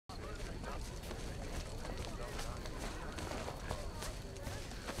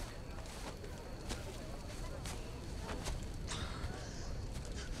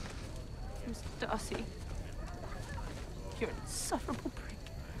Darcy. You're an insufferable prick.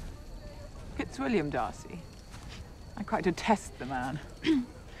 Fitzwilliam Darcy. I quite detest the man.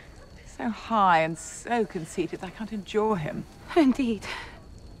 So high and so conceited, I can't endure him. Indeed.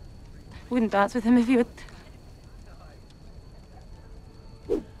 Wouldn't dance with him if you had...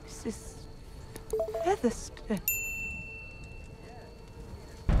 Mrs. Featherstone.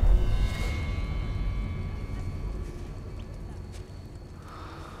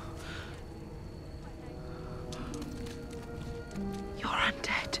 You're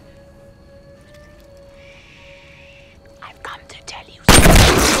undead. I've come to tell you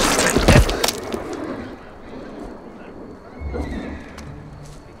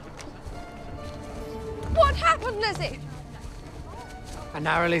What happened, Lizzie? I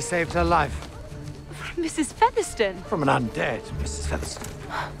narrowly saved her life. From Mrs. Featherstone. From an undead, Mrs. Featherstone.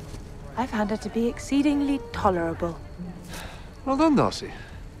 I found her to be exceedingly tolerable. Well done, Darcy.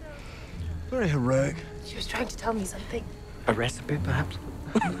 Very heroic. She was trying to tell me something. A recipe, perhaps?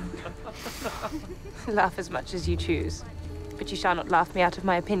 Laugh as much as you choose, but you shall not laugh me out of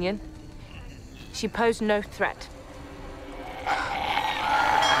my opinion. She posed no threat.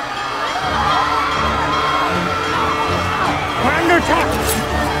 We're under attack!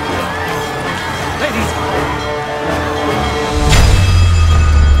 Ladies!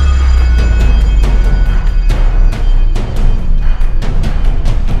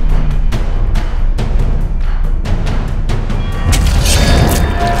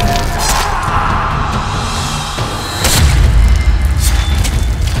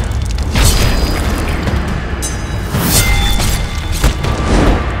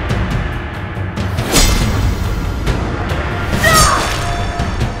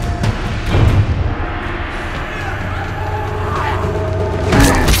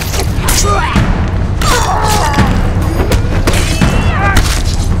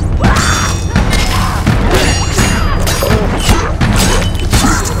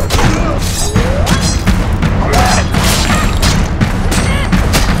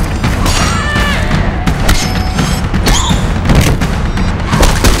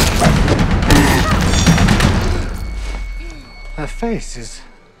 Her face is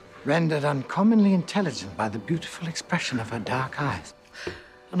rendered uncommonly intelligent by the beautiful expression of her dark eyes.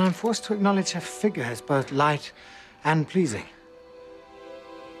 And I'm forced to acknowledge her figure as both light and pleasing.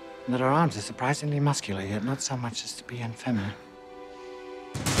 And that her arms are surprisingly muscular, yet not so much as to be unfeminine.